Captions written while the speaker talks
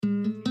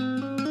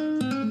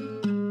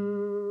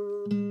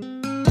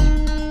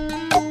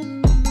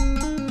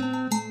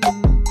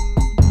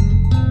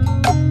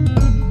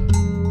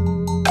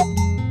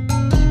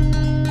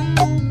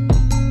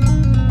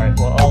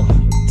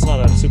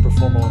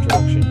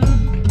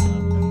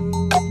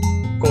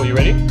Cool, you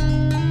ready? All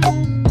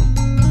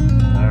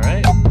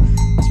right.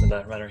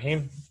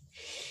 Bismillahirrahmanirrahim.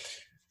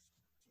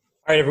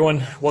 All right,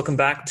 everyone. Welcome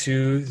back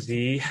to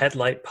the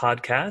Headlight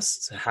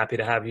Podcast. Happy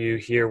to have you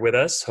here with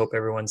us. Hope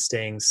everyone's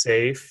staying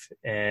safe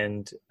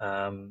and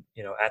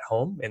at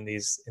home in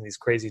these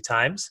crazy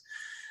times.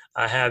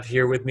 I have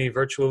here with me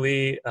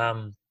virtually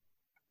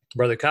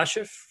Brother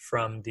Kashif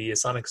from the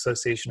Islamic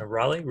Association of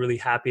Raleigh. Really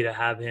happy to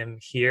have him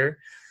here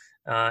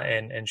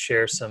and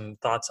share some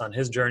thoughts on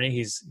his journey.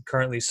 He's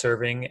currently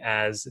serving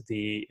as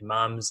the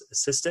Imam's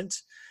assistant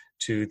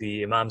to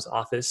the Imam's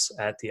office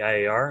at the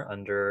IAR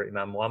under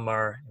Imam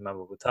Muammar,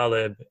 Imam Abu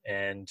Talib,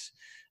 and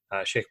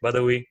Sheikh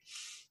Badawi.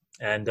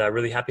 And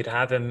really happy to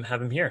have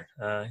him here.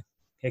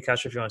 Hey,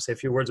 Kashif, you want to say a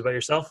few words about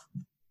yourself?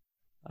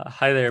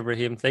 Hi there,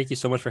 Ibrahim. Thank you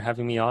so much for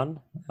having me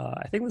on.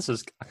 I think this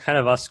is kind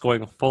of us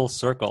going full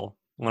circle.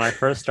 When I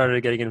first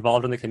started getting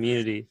involved in the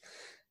community,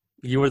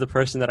 you were the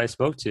person that I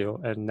spoke to,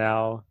 and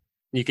now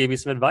you gave me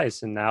some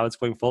advice, and now it's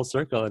going full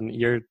circle, and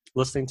you're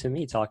listening to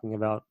me talking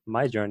about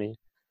my journey.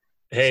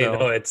 Hey,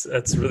 no, it's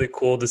really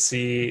cool to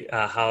see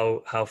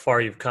how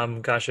far you've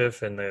come,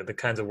 Kashif, and the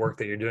kinds of work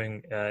that you're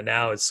doing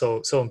now. It's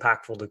so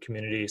impactful to the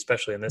community,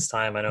 especially in this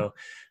time. I know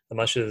the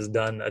Masjid has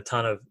done a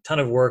ton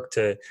of work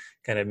to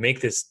kind of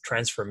make this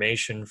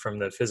transformation from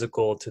the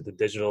physical to the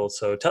digital.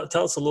 So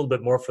tell us a little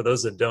bit more for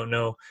those that don't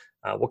know.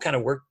 What kind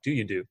of work do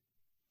you do?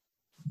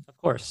 Of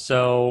course.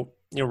 So,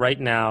 right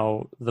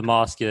now the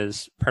mosque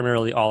is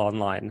primarily all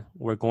online.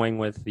 We're going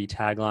with the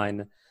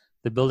tagline,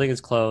 "The building is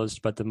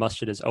closed, but the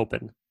masjid is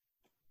open."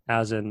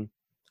 As in,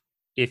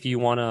 if you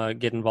want to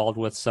get involved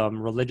with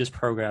some religious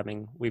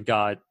programming, we've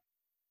got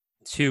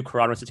 2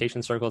 Quran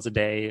recitation circles a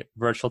day,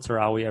 virtual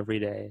Tarawih every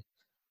day,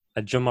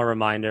 a Jummah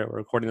reminder. We're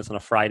recording this on a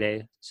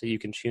Friday, so you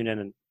can tune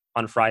in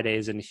on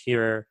Fridays and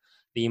hear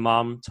the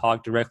Imam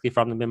talk directly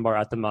from the minbar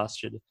at the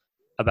masjid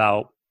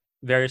about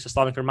various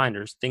Islamic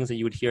reminders, things that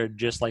you would hear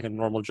just like a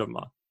normal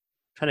Jummah.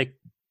 Trying to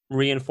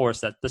reinforce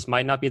that this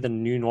might not be the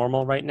new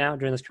normal right now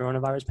during this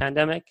coronavirus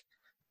pandemic,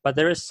 but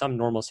there is some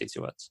normalcy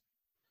to it.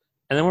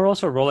 And then we're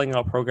also rolling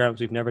out programs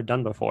we've never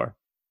done before.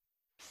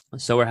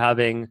 So we're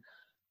having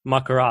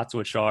makarats,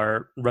 which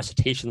are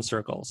recitation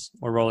circles.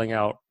 We're rolling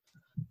out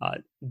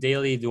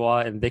daily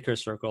dua and dhikr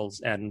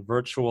circles and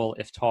virtual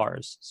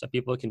iftars, so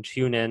people can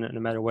tune in no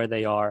matter where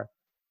they are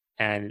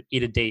and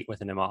eat a date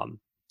with an imam.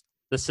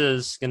 This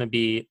is going to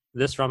be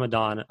this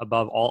Ramadan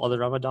above all other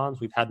Ramadans.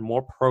 We've had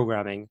more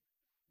programming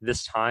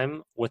this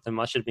time with the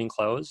masjid being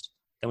closed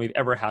than we've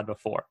ever had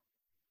before.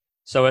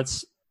 So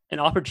it's an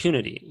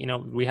opportunity.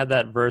 We had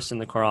that verse in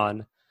the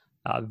Quran,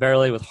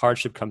 verily with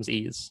hardship comes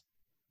ease.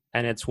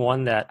 And it's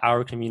one that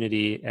our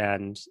community,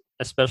 and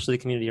especially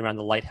the community around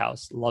the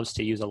Lighthouse, loves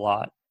to use a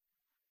lot.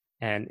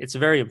 And it's a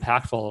very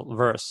impactful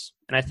verse.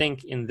 And I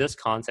think in this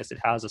context, it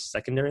has a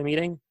secondary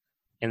meaning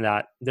in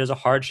that there's a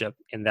hardship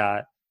in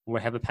that we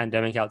have a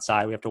pandemic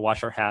outside. We have to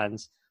wash our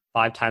hands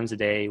 5 times a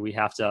day. We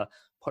have to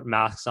put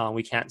masks on.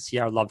 We can't see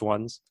our loved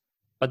ones.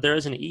 But there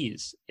is an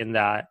ease in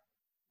that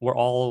we're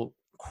all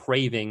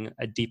craving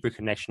a deeper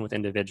connection with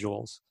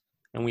individuals.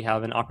 And we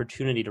have an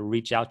opportunity to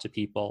reach out to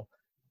people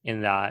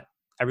in that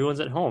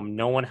everyone's at home.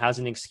 No one has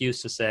an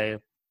excuse to say,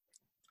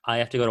 I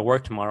have to go to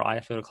work tomorrow. I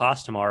have to go to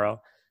class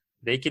tomorrow.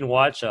 They can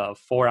watch a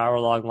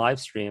 4-hour-long live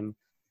stream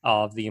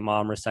of the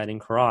Imam reciting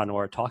Quran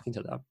or talking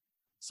to them.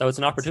 So it's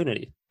an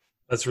opportunity.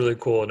 That's really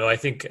cool. No, I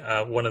think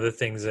one of the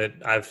things that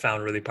I've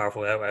found really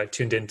powerful, I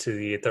tuned into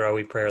the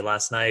Tarawih prayer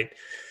last night,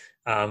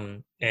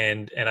 and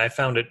I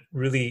found it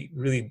really,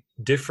 really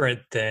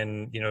different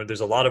than, there's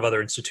a lot of other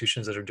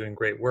institutions that are doing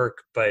great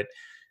work, but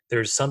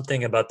there's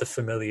something about the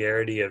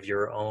familiarity of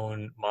your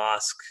own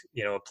mosque,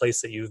 a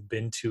place that you've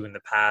been to in the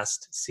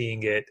past,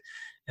 seeing it,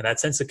 and that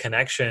sense of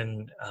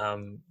connection,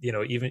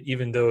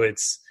 even though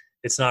it's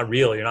not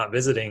real, you're not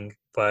visiting,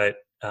 but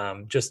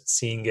just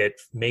seeing it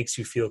makes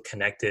you feel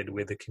connected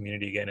with the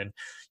community again. And,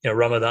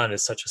 Ramadan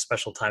is such a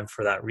special time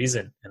for that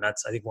reason. And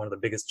that's, I think, one of the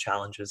biggest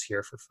challenges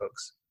here for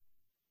folks.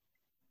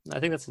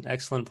 I think that's an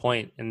excellent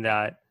point in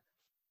that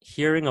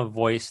hearing a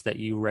voice that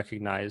you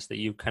recognize, that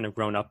you've kind of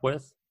grown up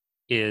with,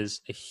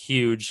 is a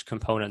huge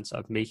component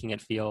of making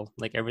it feel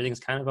like everything's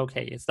kind of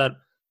okay. It's that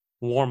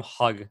warm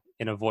hug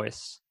in a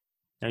voice.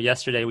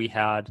 Yesterday we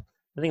had,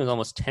 I think it was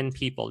almost 10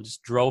 people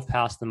just drove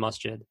past the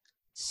masjid,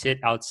 sit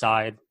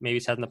outside, maybe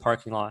sat in the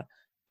parking lot,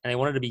 and they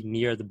wanted to be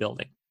near the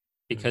building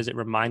because it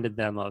reminded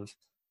them of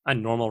a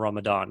normal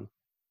Ramadan.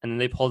 And then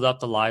they pulled up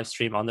the live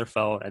stream on their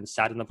phone and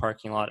sat in the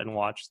parking lot and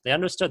watched. They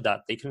understood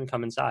that they couldn't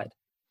come inside,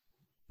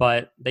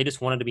 but they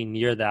just wanted to be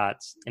near that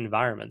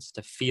environment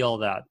to feel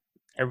that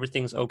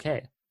everything's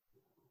okay.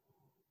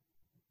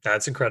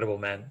 That's incredible,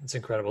 man. It's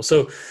incredible.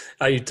 So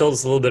you told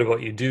us a little bit about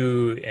what you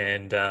do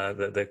and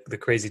the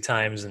crazy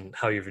times and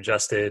how you've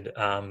adjusted.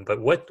 But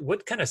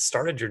what kind of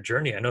started your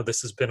journey? I know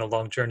this has been a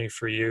long journey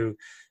for you.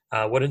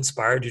 What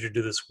inspired you to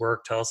do this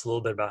work? Tell us a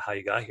little bit about how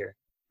you got here.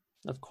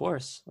 Of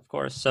course.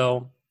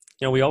 So,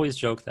 we always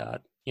joke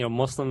that,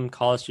 Muslim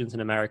college students in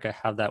America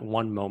have that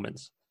one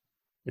moment.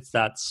 It's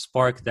that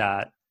spark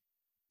that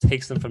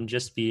takes them from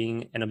just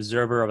being an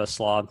observer of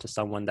Islam to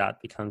someone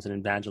that becomes an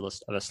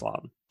evangelist of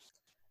Islam.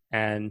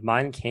 And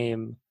mine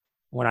came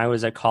when I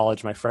was at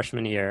college, my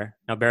freshman year.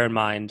 Now, bear in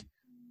mind,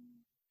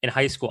 in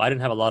high school, I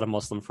didn't have a lot of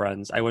Muslim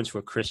friends. I went to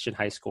a Christian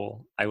high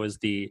school. I was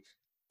the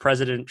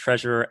president,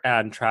 treasurer,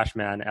 and trash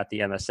man at the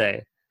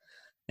MSA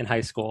in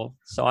high school.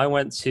 So I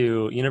went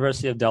to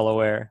University of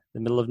Delaware, the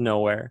middle of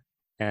nowhere,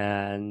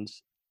 and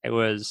I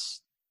wanted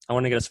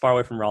to get as far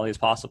away from Raleigh as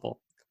possible.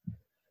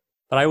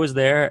 But I was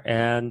there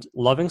and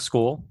loving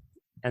school.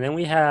 And then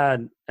we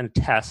had a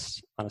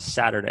test on a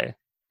Saturday.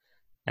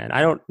 And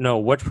I don't know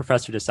which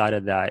professor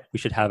decided that we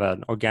should have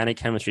an organic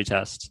chemistry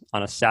test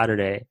on a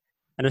Saturday,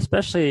 and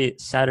especially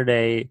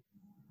Saturday,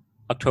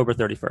 October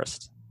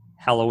 31st,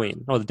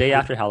 Halloween. No, the day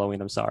after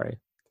Halloween, I'm sorry.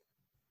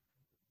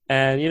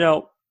 And,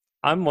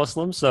 I'm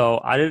Muslim, so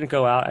I didn't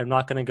go out. I'm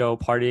not going to go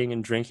partying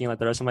and drinking like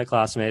the rest of my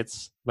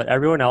classmates. But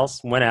everyone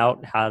else went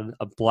out, had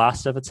a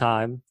blast of a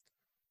time.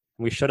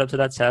 We showed up to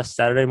that test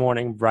Saturday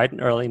morning, bright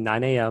and early,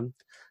 9 a.m.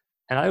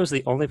 And I was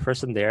the only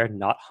person there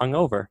not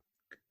hungover.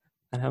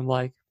 And I'm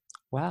like,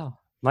 wow,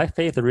 my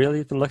faith really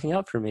has been looking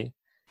out for me.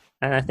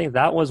 And I think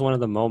that was one of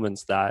the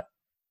moments that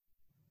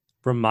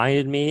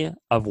reminded me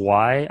of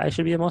why I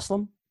should be a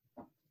Muslim.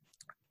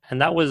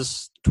 And that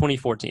was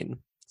 2014.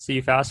 So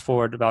you fast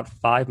forward about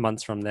 5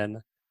 months from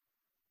then,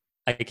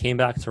 I came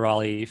back to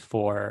Raleigh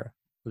for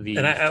the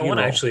And I want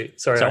to actually,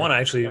 I want to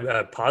actually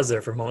Sorry. Pause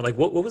there for a moment. Like,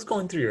 what was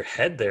going through your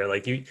head there?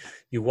 Like,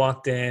 you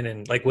walked in,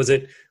 and like, was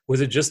it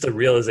just a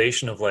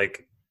realization of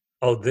like,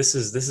 oh, this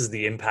is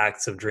the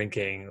impacts of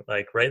drinking,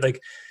 like, right? Like,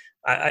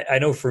 I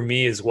know for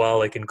me as well,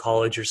 like in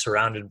college, you're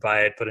surrounded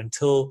by it, but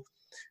until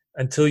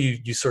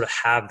you sort of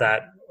have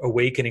that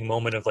awakening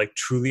moment of like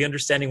truly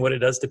understanding what it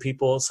does to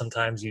people,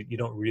 sometimes you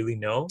don't really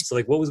know. So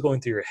like, what was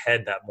going through your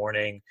head that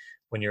morning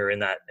when you're in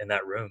that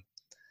room?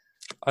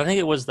 I think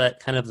it was that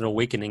kind of an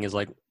awakening is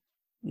like,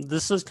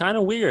 this is kind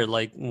of weird.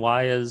 Like,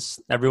 why is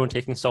everyone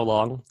taking so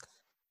long?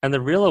 And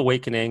the real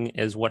awakening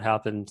is what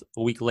happened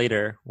a week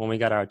later when we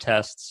got our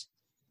tests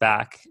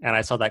back and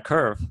I saw that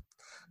curve.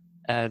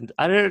 And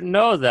I didn't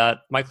know that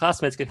my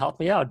classmates could help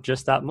me out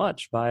just that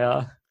much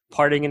by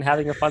partying and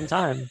having a fun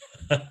time.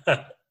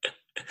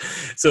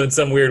 So in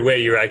some weird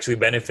way, you actually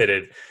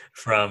benefited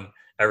from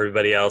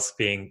everybody else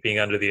being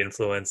under the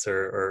influence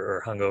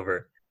or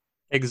hungover.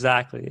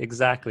 Exactly.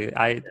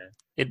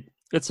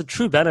 It's a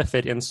true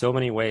benefit in so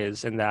many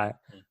ways in that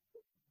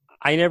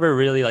I never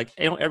really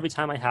every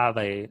time I have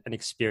an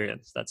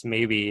experience that's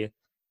maybe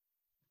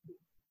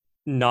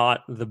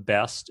not the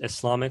best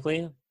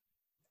Islamically,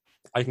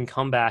 I can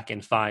come back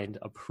and find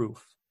a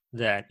proof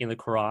that in the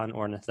Quran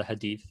or in the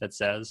Hadith that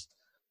says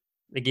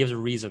it gives a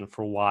reason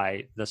for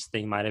why this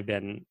thing might have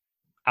been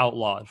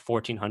outlawed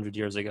 1400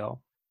 years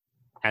ago.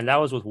 And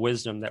that was with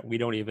wisdom that we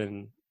don't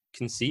even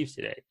conceive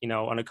today.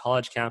 On a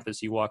college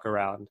campus, you walk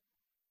around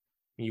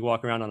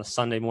on a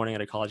Sunday morning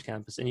at a college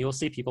campus and you'll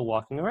see people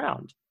walking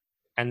around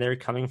and they're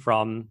coming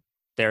from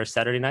their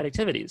Saturday night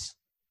activities.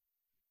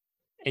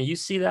 And you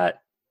see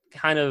that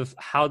kind of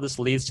how this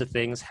leads to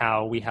things,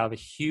 how we have a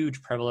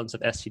huge prevalence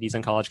of STDs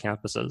on college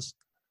campuses.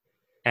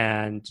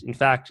 And in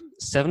fact,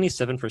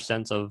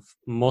 77% of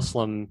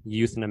Muslim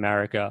youth in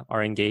America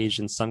are engaged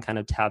in some kind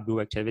of taboo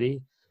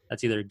activity.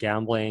 That's either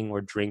gambling or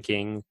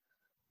drinking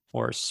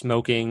or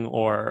smoking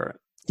or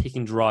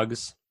taking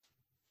drugs.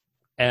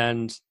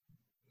 And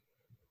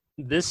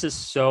this is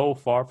so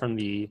far from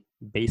the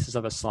basis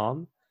of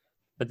Islam.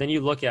 But then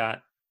you look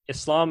at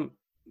Islam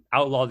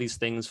outlawed these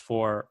things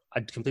for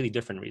a completely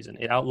different reason.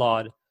 It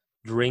outlawed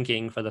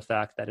drinking for the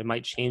fact that it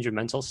might change your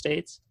mental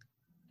states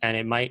and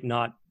it might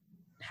not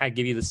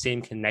give you the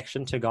same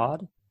connection to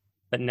God.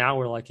 But now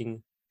we're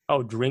liking,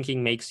 oh,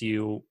 drinking makes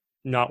you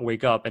not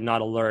wake up and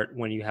not alert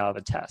when you have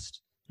a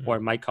test, or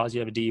it might cause you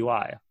to have a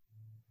DUI.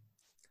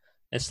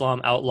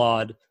 Islam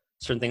outlawed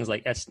certain things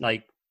like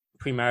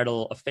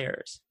premarital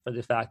affairs for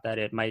the fact that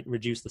it might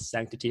reduce the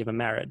sanctity of a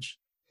marriage.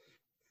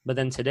 But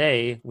then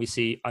today we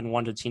see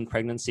unwanted teen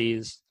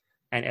pregnancies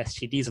and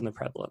STDs in the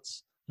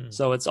prevalence.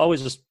 So it's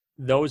always just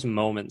those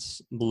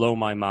moments blow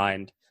my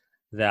mind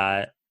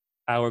that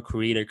our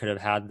creator could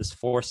have had this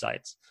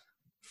foresight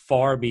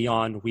far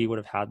beyond we would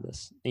have had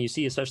this. And you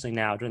see, especially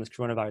now during this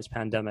coronavirus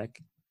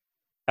pandemic,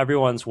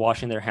 everyone's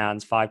washing their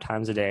hands 5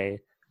 times a day.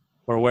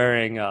 We're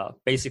wearing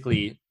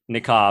basically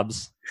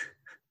niqabs.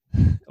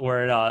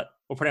 We're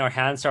putting our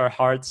hands to our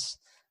hearts.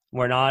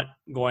 We're not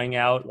going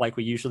out like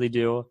we usually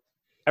do.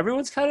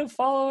 Everyone's kind of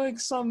following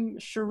some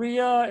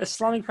Sharia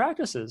Islamic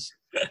practices.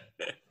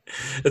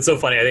 It's so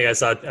funny. I think I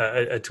saw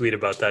a tweet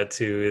about that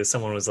too.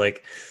 Someone was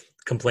like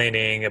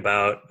complaining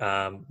about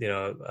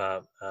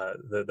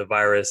the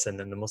virus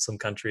and in the Muslim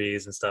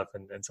countries and stuff,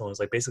 and someone was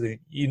like, basically,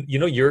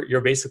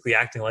 you're basically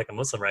acting like a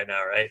Muslim right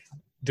now, right?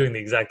 Doing the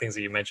exact things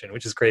that you mentioned,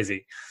 which is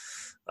crazy.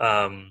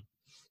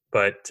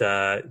 But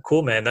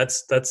cool, man.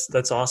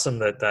 That's awesome.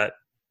 That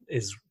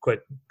is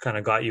what kind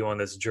of got you on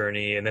this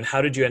journey. And then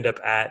how did you end up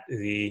at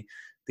the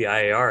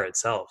IAR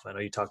itself? I know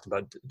you talked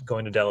about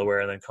going to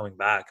Delaware and then coming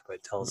back,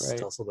 but tell us a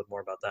little bit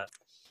more about that.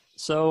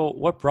 So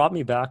what brought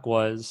me back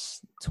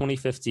was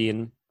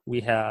 2015.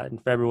 We had in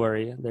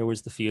February, there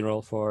was the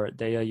funeral for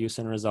Dea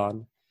Yusin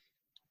Razan.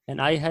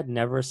 And I had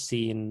never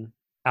seen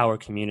our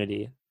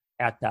community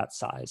at that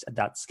size, at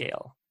that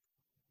scale.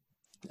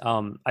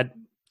 I'd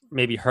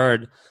maybe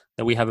heard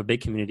that we have a big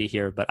community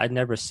here, but I'd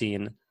never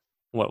seen,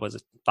 what was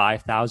it,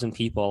 5,000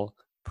 people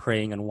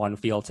praying in one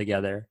field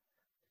together,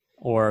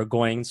 or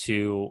going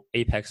to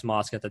Apex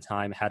Mosque at the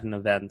time, had an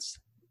event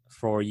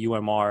for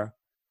UMR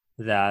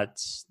that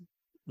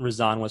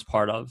Razan was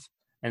part of,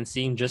 and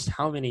seeing just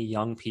how many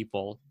young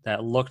people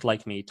that looked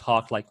like me,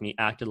 talked like me,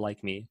 acted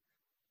like me,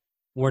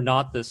 were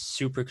not the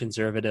super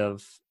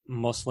conservative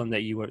Muslim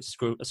that you were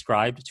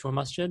ascribed to a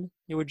masjid.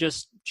 They were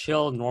just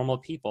chill, normal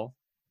people.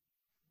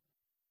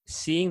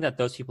 Seeing that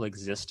those people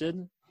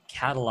existed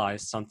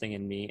catalyzed something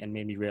in me and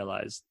made me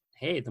realize,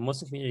 hey, the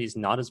Muslim community is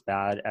not as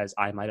bad as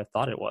I might have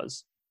thought it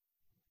was.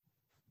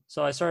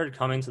 So I started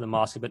coming to the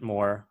mosque a bit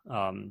more.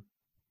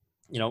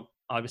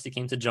 Obviously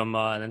came to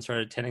Jummah and then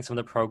started attending some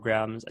of the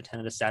programs,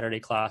 attended a Saturday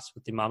class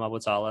with Imam Abu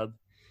Talib.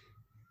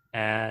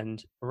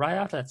 And right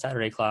after that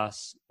Saturday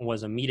class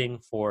was a meeting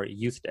for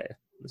Youth Day.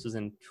 This was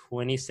in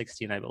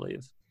 2016, I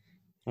believe.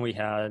 And we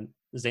had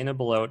Zainab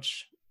Baloch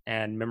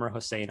and Mimr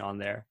Hussein on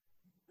there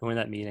during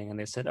that meeting. And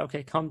they said,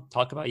 okay, come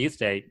talk about Youth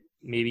Day.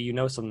 Maybe you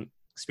know some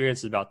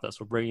experiences about this.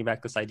 We're bringing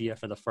back this idea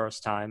for the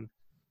first time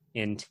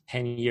in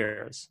 10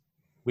 years.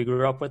 We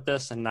grew up with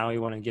this, and now we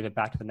want to give it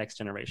back to the next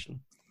generation.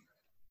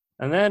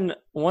 And then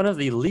one of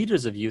the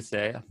leaders of Youth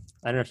Day,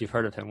 I don't know if you've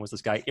heard of him, was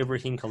this guy,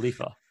 Ibrahim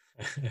Khalifa.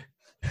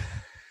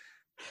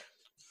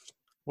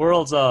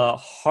 World's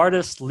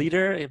hardest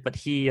leader, but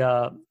he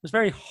was a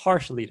very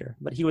harsh leader,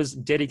 but he was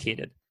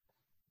dedicated.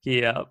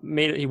 He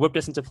whipped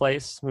us into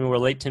place. When we were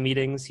late to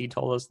meetings, he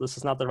told us, this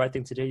is not the right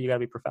thing to do. You got to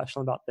be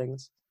professional about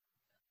things.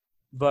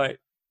 But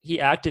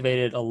he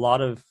activated a lot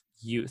of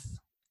youth.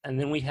 And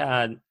then we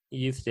had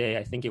Youth Day,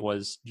 I think it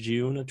was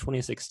June of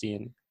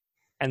 2016.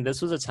 And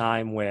this was a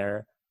time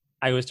where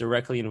I was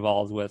directly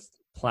involved with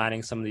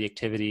planning some of the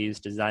activities,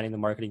 designing the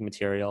marketing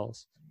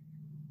materials,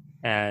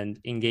 and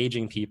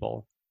engaging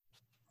people,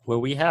 where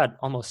we had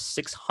almost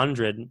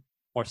 600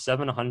 or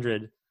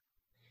 700,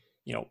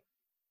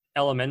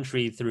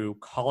 elementary through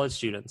college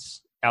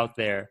students out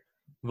there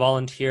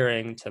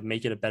volunteering to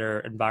make it a better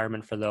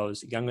environment for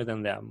those younger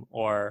than them,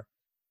 or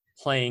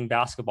playing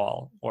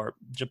basketball, or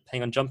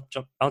playing on jump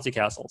bouncy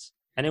castles.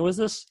 And it was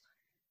this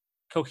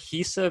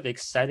cohesive,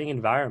 exciting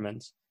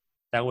environment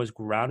that was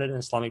grounded in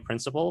Islamic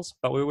principles,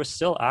 but we were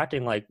still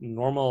acting like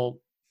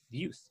normal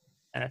youth.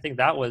 And I think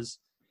that was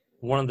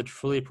one of the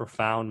truly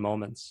profound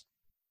moments.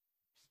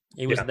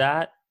 It was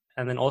that,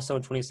 and then also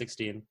in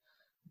 2016,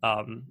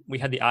 we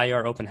had the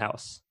IER open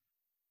house.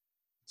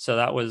 So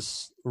that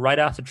was right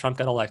after Trump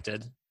got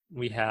elected.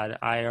 We had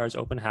IER's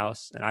open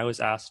house, and I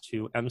was asked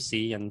to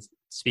MC and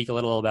speak a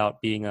little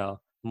about being a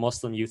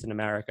Muslim youth in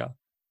America.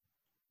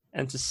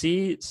 And to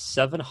see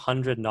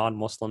 700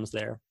 non-Muslims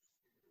there,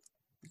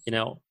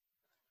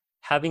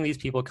 having these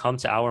people come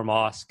to our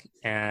mosque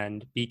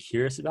and be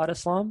curious about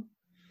Islam,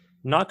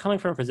 not coming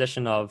from a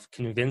position of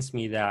convince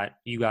me that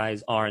you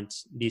guys aren't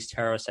these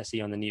terrorists I see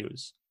on the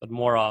news, but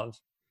more of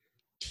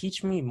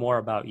teach me more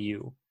about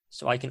you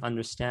so I can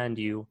understand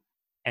you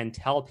and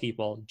tell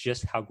people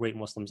just how great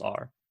Muslims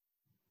are,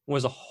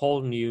 was a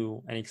whole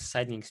new and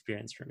exciting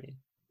experience for me.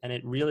 And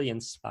it really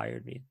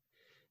inspired me.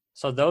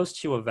 So those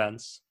two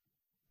events,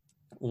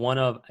 one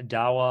of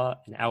dawah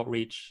and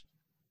outreach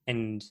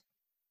and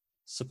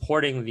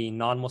supporting the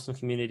non-Muslim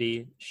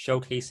community,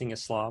 showcasing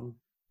Islam,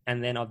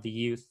 and then of the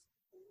youth,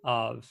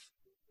 of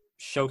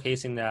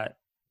showcasing that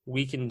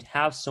we can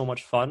have so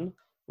much fun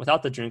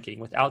without the drinking,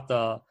 without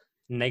the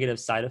negative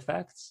side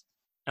effects,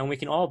 and we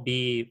can all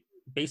be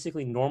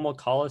basically normal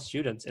college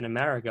students in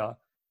America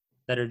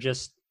that are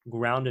just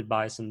grounded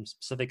by some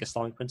specific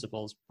Islamic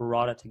principles,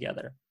 brought it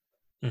together.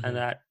 Mm-hmm. And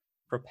that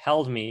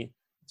propelled me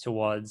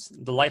towards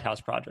the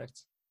Lighthouse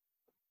Project.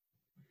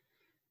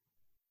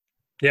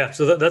 Yeah,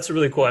 so that's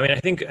really cool. I mean, I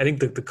think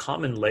the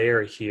common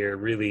layer here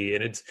really,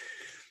 and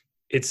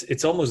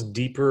it's almost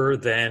deeper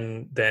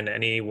than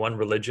any one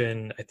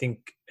religion. I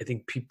think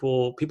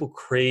people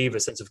crave a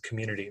sense of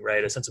community,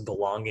 right? A sense of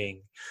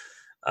belonging.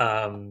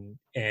 And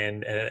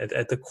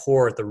at the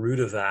core, at the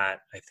root of that,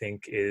 I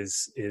think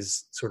is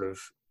sort of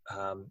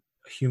a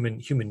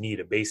human need,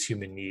 a base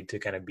human need to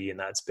kind of be in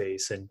that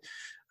space. And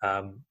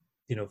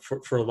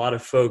for a lot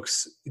of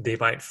folks, they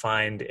might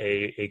find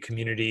a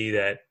community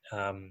that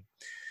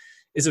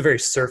is a very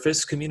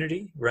surface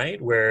community,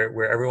 right?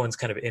 Where everyone's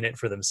kind of in it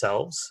for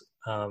themselves.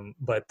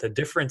 But the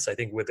difference, I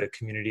think, with a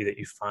community that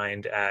you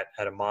find at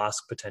a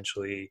mosque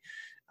potentially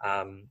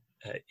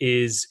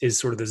is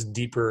sort of this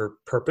deeper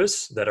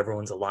purpose that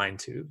everyone's aligned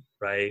to,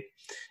 right?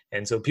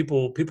 And so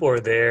people are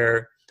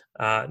there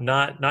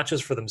not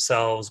just for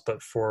themselves,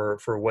 but for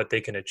what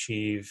they can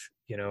achieve,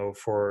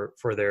 for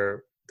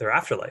their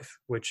afterlife,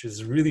 which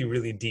is really,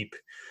 really deep.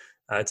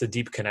 It's a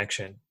deep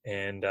connection,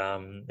 and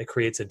it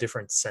creates a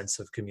different sense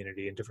of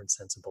community and different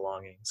sense of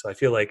belonging. So I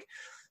feel like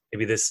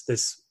maybe this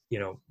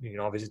you can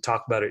obviously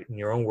talk about it in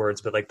your own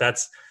words, but like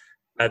that's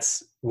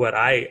That's what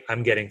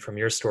I'm getting from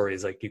your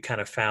stories. Like you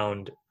kind of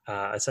found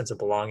a sense of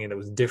belonging that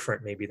was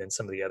different maybe than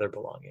some of the other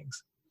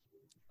belongings.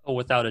 Oh,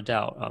 without a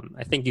doubt.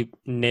 I think you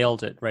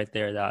nailed it right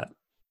there, that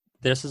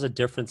this is a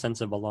different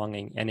sense of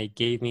belonging, and it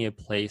gave me a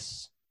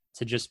place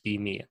to just be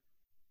me.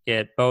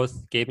 It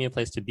both gave me a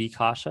place to be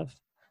Kashif,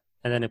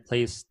 and then a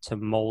place to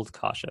mold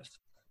Kashif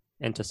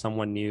into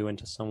someone new,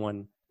 into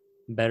someone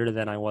better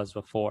than I was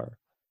before.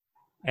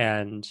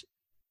 And,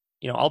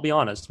 I'll be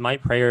honest, my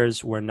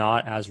prayers were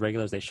not as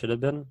regular as they should have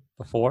been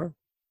before.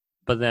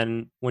 But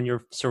then when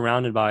you're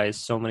surrounded by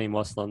so many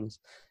Muslims,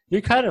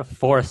 you're kind of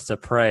forced to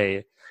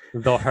pray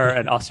Dhuhr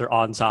and Asr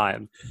on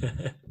time.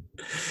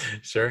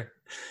 Sure.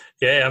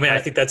 Yeah, I mean, I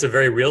think that's a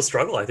very real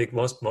struggle. I think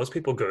most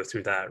people go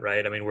through that,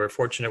 right? I mean, we're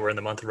fortunate we're in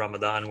the month of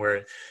Ramadan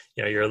where,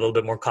 you're a little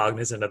bit more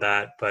cognizant of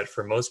that. But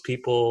for most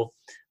people,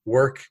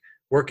 work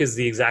is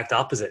the exact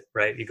opposite,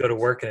 right? You go to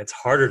work and it's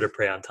harder to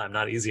pray on time,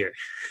 not easier.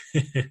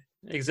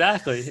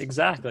 Exactly.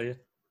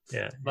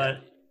 Yeah. But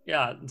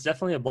yeah, it's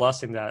definitely a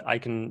blessing that I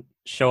can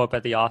show up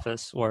at the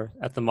office or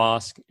at the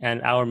mosque,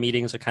 and our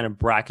meetings are kind of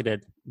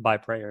bracketed by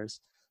prayers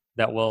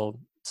that will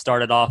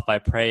start it off by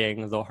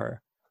praying Dhuhr,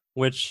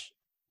 which,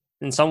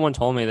 and someone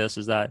told me this,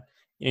 is that,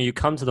 you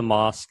come to the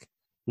mosque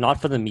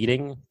not for the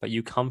meeting, but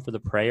you come for the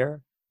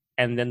prayer,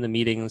 and then the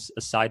meeting's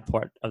a side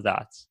part of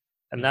that.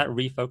 And that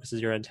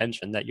refocuses your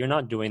intention that you're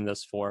not doing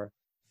this for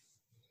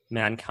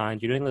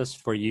mankind, you're doing this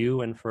for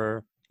you and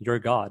for your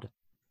God.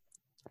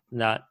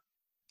 That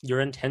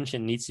your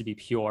intention needs to be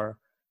pure,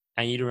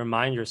 and you need to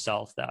remind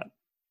yourself that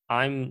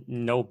I'm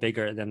no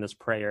bigger than this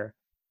prayer.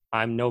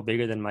 I'm no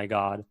bigger than my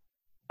God.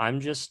 I'm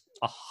just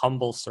a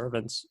humble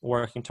servant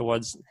working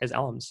towards his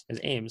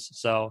aims.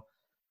 So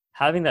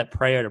having that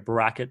prayer to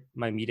bracket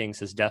my meetings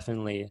has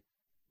definitely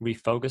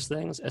refocused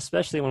things,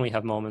 especially when we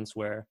have moments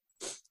where,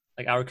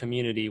 like, our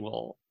community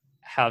will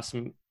have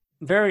some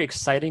very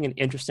exciting and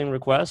interesting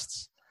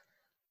requests.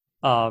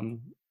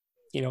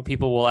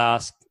 People will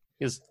ask,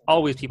 is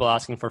always people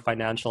asking for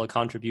financial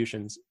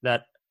contributions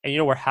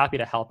and we're happy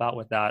to help out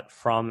with that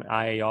from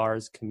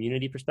IAR's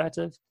community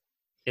perspective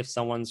if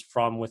someone's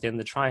from within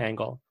the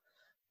triangle.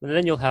 And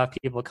then you'll have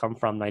people come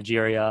from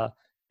Nigeria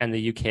and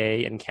the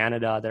UK and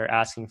Canada that are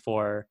asking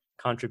for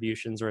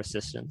contributions or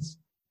assistance,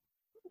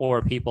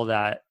 or people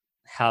that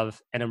have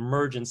an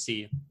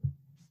emergency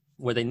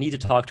where they need to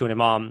talk to an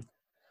imam,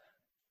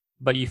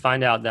 but you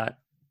find out that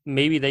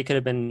maybe they could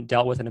have been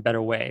dealt with in a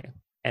better way.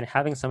 And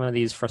having some of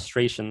these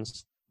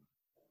frustrations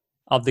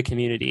of the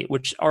community,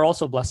 which are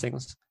also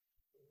blessings,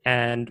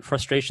 and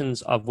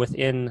frustrations of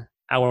within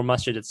our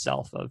masjid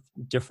itself, of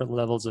different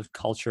levels of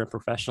culture and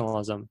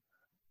professionalism,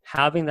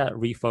 having that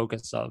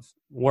refocus of,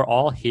 we're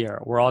all here,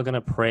 we're all going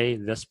to pray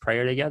this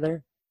prayer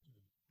together,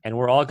 and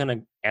we're all going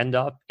to end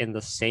up in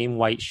the same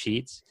white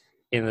sheets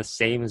in the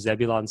same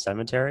Zebulon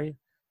cemetery,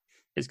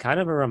 is kind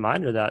of a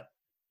reminder that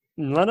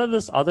none of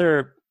this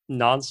other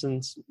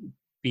nonsense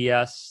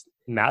BS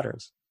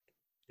matters.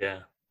 Yeah,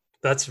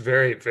 that's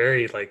very,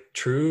 very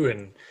true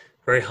and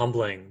very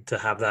humbling to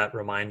have that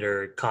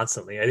reminder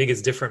constantly. I think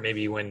it's different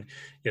maybe when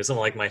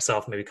someone like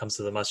myself maybe comes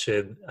to the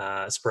masjid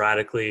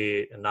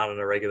sporadically and not on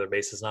a regular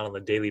basis, not on a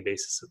daily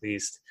basis at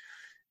least.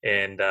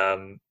 And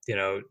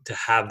to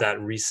have that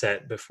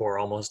reset before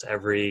almost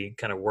every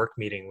kind of work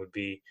meeting would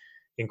be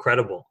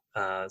incredible.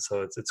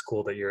 So it's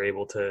cool that you're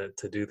able to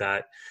do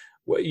that.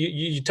 Well,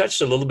 you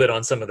touched a little bit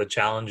on some of the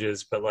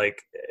challenges, but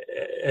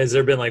has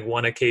there been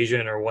one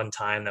occasion or one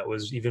time that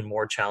was even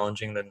more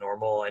challenging than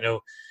normal? I know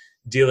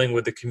dealing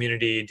with the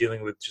community,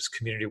 dealing with just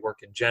community work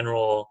in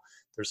general,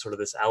 there's sort of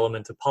this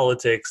element of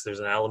politics.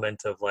 There's an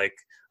element of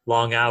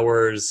long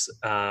hours,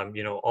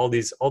 all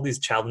these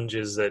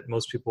challenges that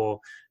most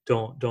people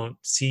don't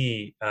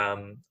see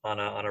on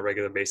a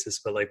regular basis.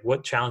 But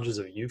what challenges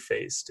have you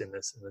faced in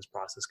this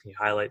process? Can you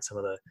highlight some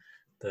of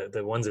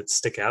the ones that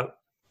stick out?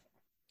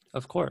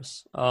 Of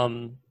course.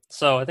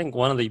 So I think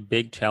one of the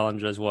big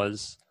challenges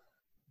was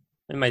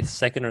in my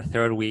second or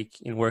third week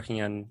in working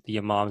in the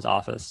imam's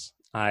office,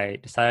 I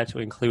decided to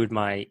include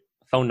my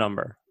phone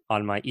number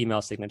on my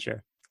email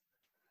signature.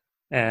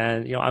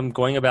 And, I'm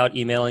going about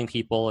emailing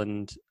people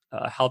and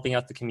helping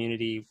out the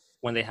community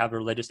when they have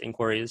religious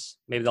inquiries.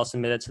 Maybe they'll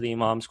submit it to the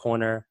imam's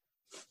corner,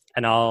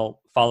 and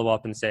I'll follow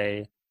up and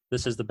say,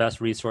 this is the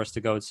best resource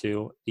to go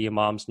to. The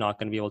imam's not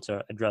going to be able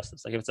to address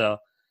this.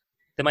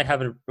 They might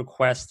have a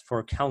request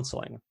for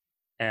counseling,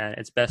 and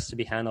it's best to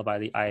be handled by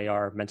the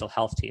IAR mental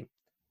health team.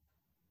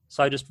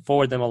 So I just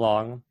forward them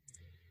along.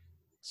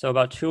 So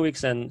about 2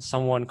 weeks in,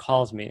 someone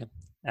calls me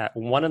at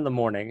 1 a.m,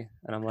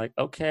 and I'm like,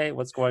 okay,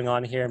 what's going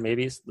on here?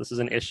 Maybe this is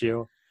an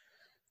issue.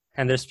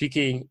 And they're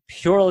speaking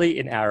purely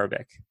in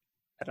Arabic.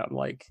 And I'm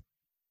like,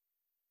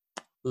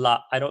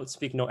 I don't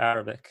speak no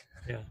Arabic.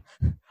 Yeah.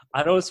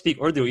 I don't speak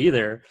Urdu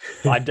either.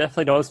 I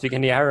definitely don't speak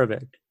any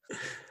Arabic.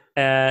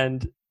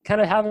 And kind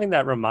of having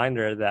that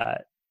reminder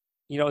that,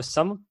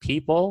 some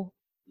people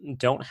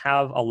don't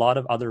have a lot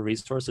of other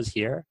resources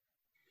here,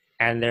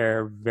 and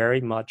they're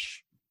very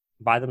much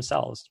by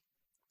themselves.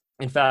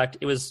 In fact,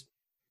 it was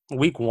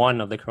week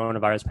 1 of the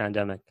coronavirus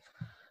pandemic,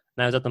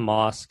 and I was at the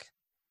mosque,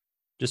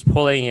 just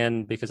pulling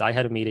in because I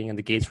had a meeting and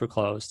the gates were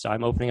closed. So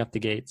I'm opening up the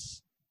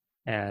gates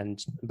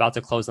and about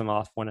to close them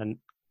off when a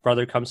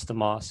brother comes to the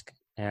mosque,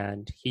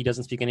 and he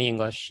doesn't speak any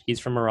English. He's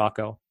from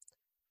Morocco,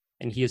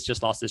 and he has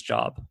just lost his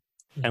job.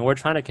 Mm-hmm. And we're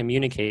trying to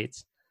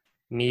communicate,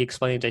 me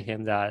explaining to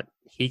him that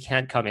he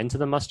can't come into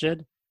the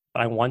masjid,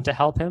 but I want to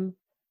help him,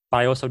 but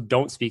I also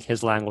don't speak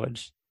his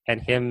language,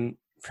 and him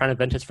trying to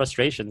vent his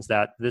frustrations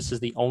that this is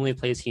the only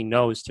place he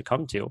knows to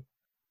come to.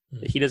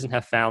 Mm-hmm. He doesn't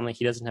have family.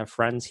 He doesn't have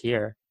friends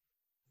here.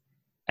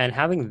 And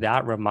having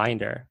that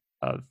reminder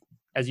of,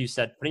 as you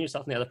said, putting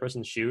yourself in the other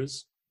person's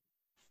shoes,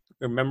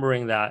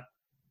 remembering that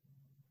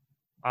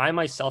I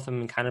myself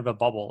am in kind of a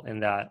bubble in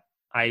that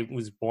I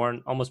was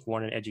almost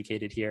born and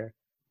educated here,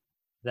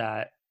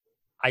 that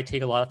I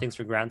take a lot of things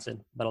for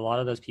granted, but a lot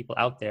of those people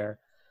out there,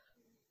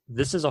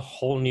 this is a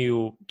whole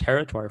new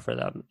territory for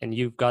them. And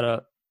you've got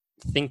to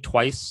think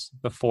twice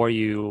before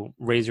you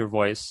raise your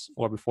voice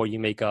or before you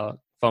make a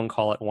phone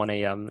call at 1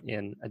 a.m.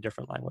 in a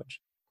different language.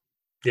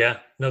 Yeah,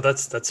 no,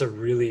 that's a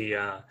really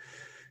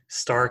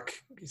stark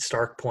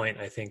point.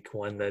 I think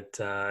one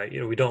that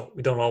we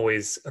don't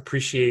always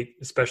appreciate,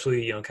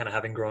 especially kind of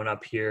having grown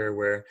up here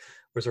where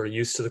we're sort of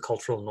used to the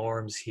cultural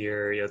norms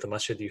here. The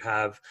masjid, you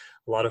have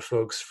a lot of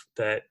folks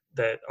that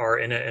are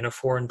in a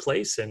foreign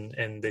place,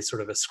 and they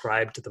sort of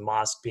ascribe to the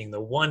mosque being the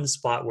one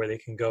spot where they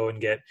can go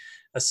and get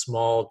a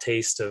small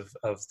taste of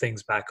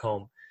things back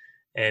home.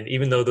 And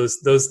even though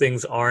those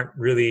things aren't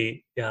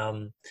really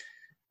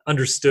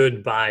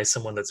understood by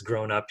someone that's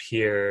grown up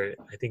here,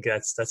 I think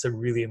that's a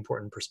really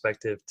important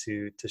perspective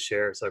to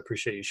share. So I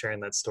appreciate you sharing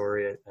that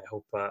story. I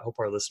hope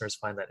our listeners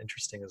find that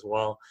interesting as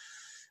well.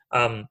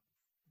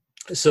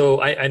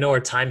 So I know our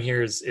time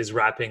here is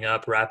wrapping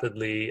up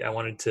rapidly. I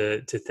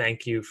wanted to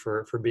thank you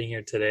for being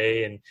here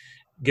today and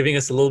giving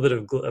us a little bit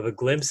of a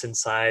glimpse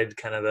inside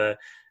kind of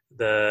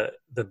the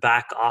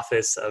back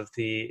office of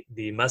the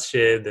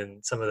masjid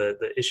and some of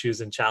the issues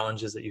and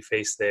challenges that you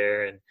face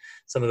there, and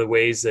some of the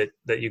ways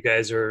that you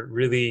guys are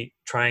really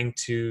trying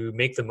to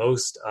make the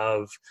most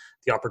of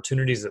the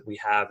opportunities that we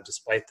have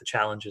despite the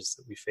challenges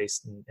that we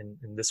face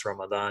in this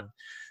Ramadan.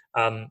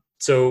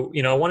 So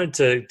I wanted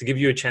to give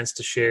you a chance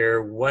to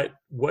share what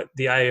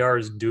the IAR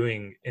is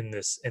doing in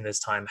this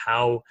time.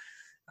 How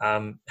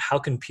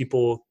can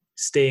people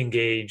stay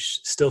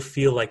engaged, still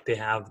feel like they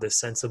have this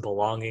sense of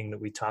belonging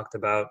that we talked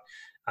about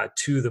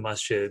to the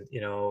masjid,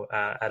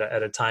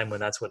 at a time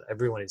when that's what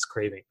everyone is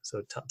craving.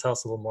 So tell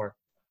us a little more.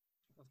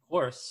 Of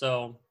course.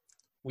 So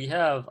we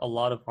have a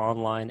lot of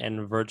online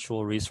and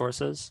virtual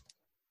resources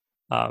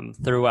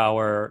through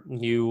our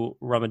new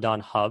Ramadan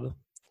hub,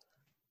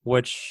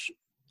 which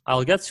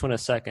I'll get to in a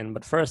second.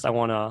 But first, I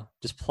want to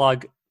just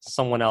plug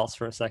someone else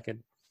for a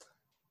second.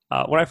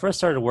 When I first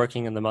started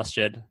working in the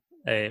masjid,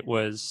 it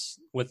was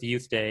with the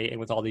Youth Day and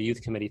with all the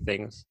youth committee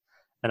things.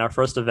 And our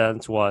first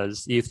event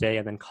was Youth Day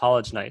and then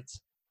College Nights.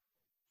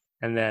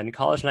 And then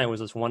College Night was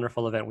this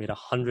wonderful event. We had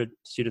 100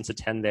 students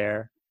attend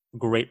there.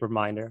 Great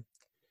reminder.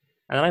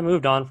 And then I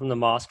moved on from the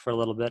mosque for a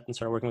little bit and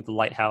started working with the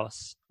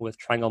Lighthouse with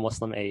Triangle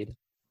Muslim Aid.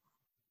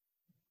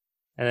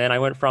 And then I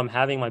went from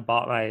having my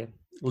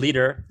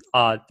leader,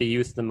 the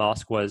youth of the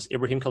mosque was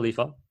Ibrahim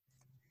Khalifa.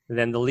 And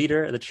then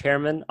the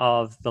chairman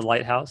of the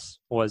Lighthouse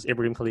was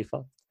Ibrahim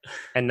Khalifa.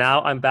 And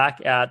now I'm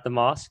back at the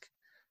mosque,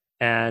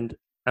 and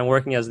I'm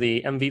working as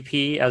the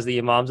MVP, as the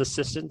imam's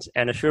assistant,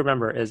 and a sure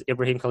member is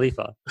Ibrahim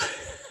Khalifa.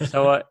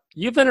 So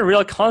you've been a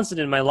real constant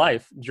in my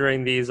life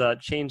during these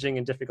changing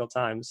and difficult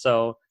times.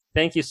 So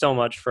thank you so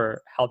much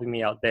for helping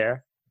me out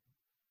there.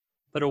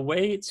 But a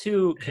way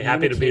to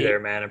happy to be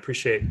there, man.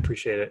 Appreciate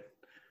it.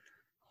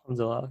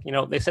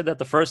 Alhamdulillah. They said that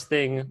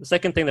the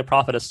second thing the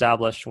Prophet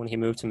established when he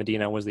moved to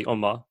Medina was the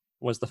ummah,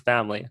 was the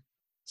family.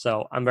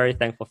 So I'm very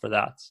thankful for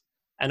that.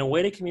 And a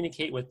way to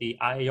communicate with the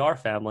IAR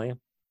family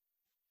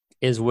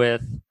is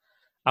with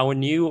our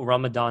new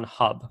Ramadan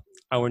hub,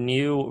 our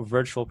new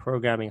virtual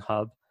programming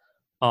hub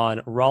on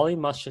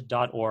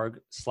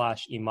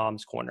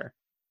raleighmasjid.org/Imam's Corner.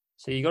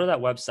 So you go to that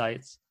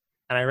website,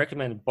 and I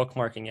recommend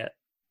bookmarking it.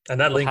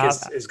 And that link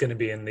is going to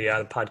be in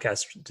the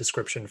podcast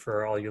description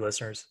for all you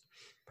listeners.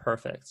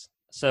 Perfect.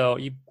 So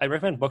I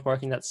recommend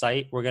bookmarking that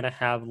site. We're going to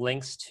have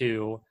links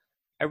to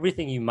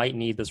everything you might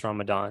need this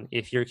Ramadan.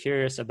 If you're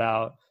curious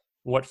about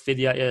what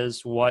fidya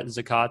is, what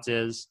zakat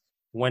is,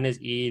 when is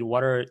Eid,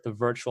 what are the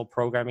virtual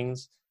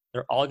programmings,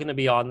 they're all going to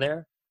be on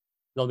there.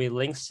 There'll be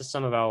links to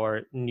some of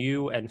our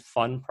new and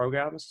fun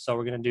programs. So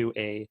we're going to do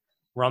a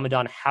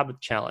Ramadan habit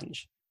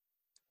challenge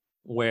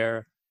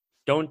where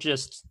don't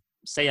just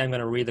say I'm going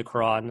to read the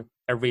Quran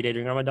every day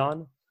during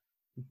Ramadan,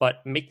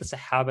 but make this a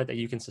habit that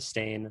you can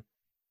sustain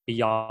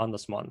beyond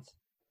this month.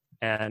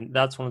 And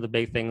that's one of the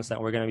big things that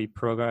we're going to be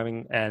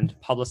programming and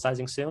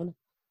publicizing soon.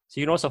 So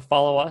you can also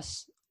follow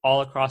us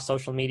all across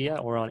social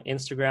media. We're on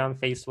Instagram,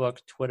 Facebook,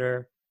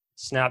 Twitter,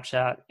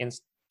 Snapchat,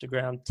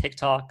 Instagram,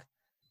 TikTok,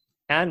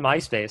 and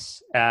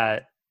MySpace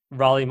at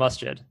Raleigh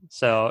Masjid.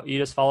 So you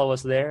just follow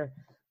us there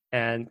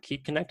and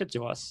keep connected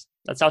to us.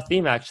 That's our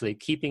theme, actually,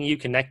 keeping you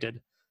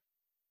connected.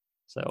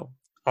 So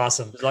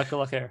awesome.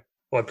 Jazakallah khair.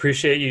 Well, I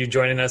appreciate you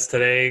joining us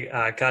today,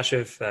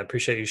 Kashif. I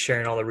appreciate you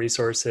sharing all the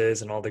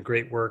resources and all the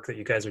great work that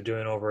you guys are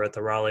doing over at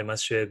the Raleigh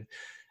Masjid.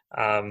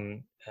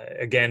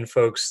 Again,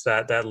 folks,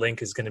 that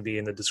link is going to be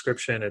in the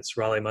description. It's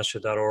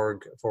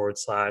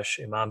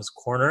raleighmasjid.org/Imam's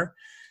Corner.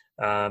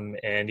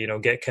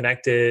 And, get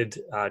connected,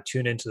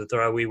 tune into the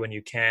Tarawih when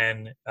you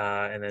can.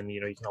 And then,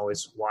 you can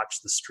always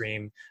watch the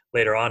stream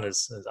later on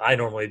as I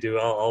normally do.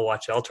 I'll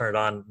watch it. I'll turn it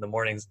on in the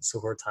mornings at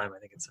suhoor time. I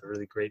think it's a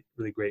really great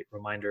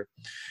reminder.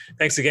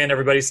 Thanks again,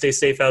 everybody. Stay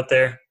safe out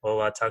there.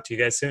 We'll talk to you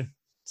guys soon.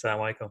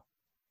 Assalamu alaikum.